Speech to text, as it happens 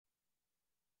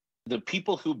The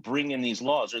people who bring in these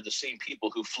laws are the same people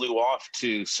who flew off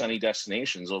to sunny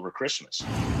destinations over Christmas.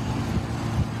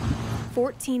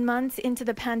 14 months into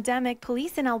the pandemic,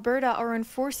 police in Alberta are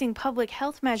enforcing public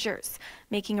health measures,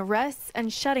 making arrests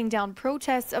and shutting down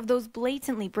protests of those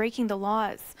blatantly breaking the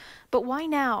laws. But why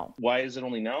now? Why is it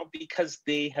only now? Because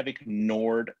they have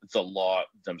ignored the law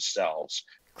themselves.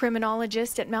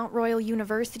 Criminologist at Mount Royal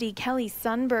University, Kelly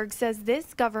Sundberg, says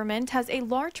this government has a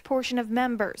large portion of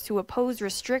members who oppose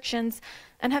restrictions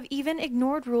and have even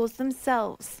ignored rules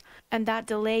themselves. And that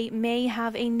delay may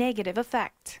have a negative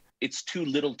effect. It's too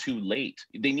little too late.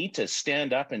 They need to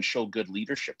stand up and show good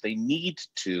leadership. They need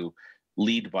to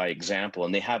lead by example,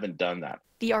 and they haven't done that.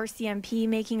 The RCMP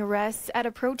making arrests at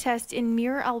a protest in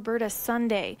Muir, Alberta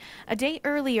Sunday. A day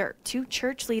earlier, 2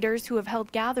 church leaders who have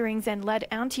held gatherings and led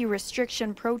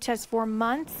anti-restriction protests for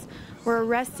months were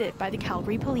arrested by the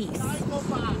Calgary police.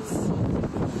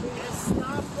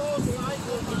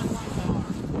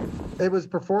 It was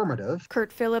performative.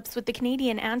 Kurt Phillips with the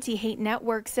Canadian Anti-Hate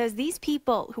Network says these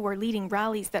people who are leading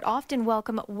rallies that often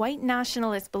welcome white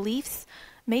nationalist beliefs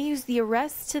may use the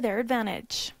arrests to their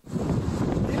advantage.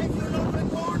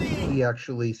 He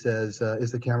actually says,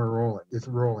 is the camera rolling? It's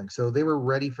rolling. So they were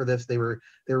ready for this. They were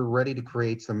ready to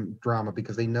create some drama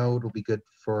because they know it'll be good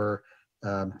for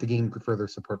to gain further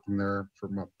support from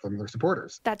their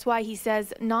supporters. That's why he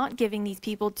says not giving these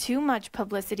people too much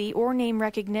publicity or name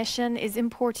recognition is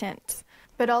important.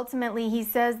 But ultimately, he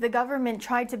says the government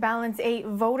tried to balance a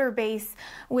voter base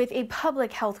with a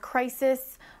public health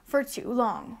crisis for too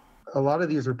long. A lot of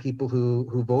these are people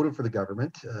who voted for the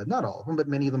government, not all of them, but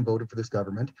many of them voted for this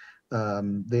government.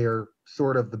 They're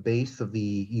sort of the base of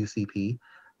the UCP.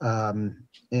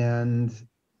 And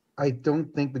I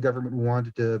don't think the government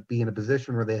wanted to be in a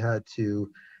position where they had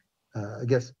to,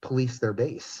 police their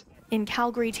base. In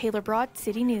Calgary, Taylor Braat,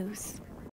 City News.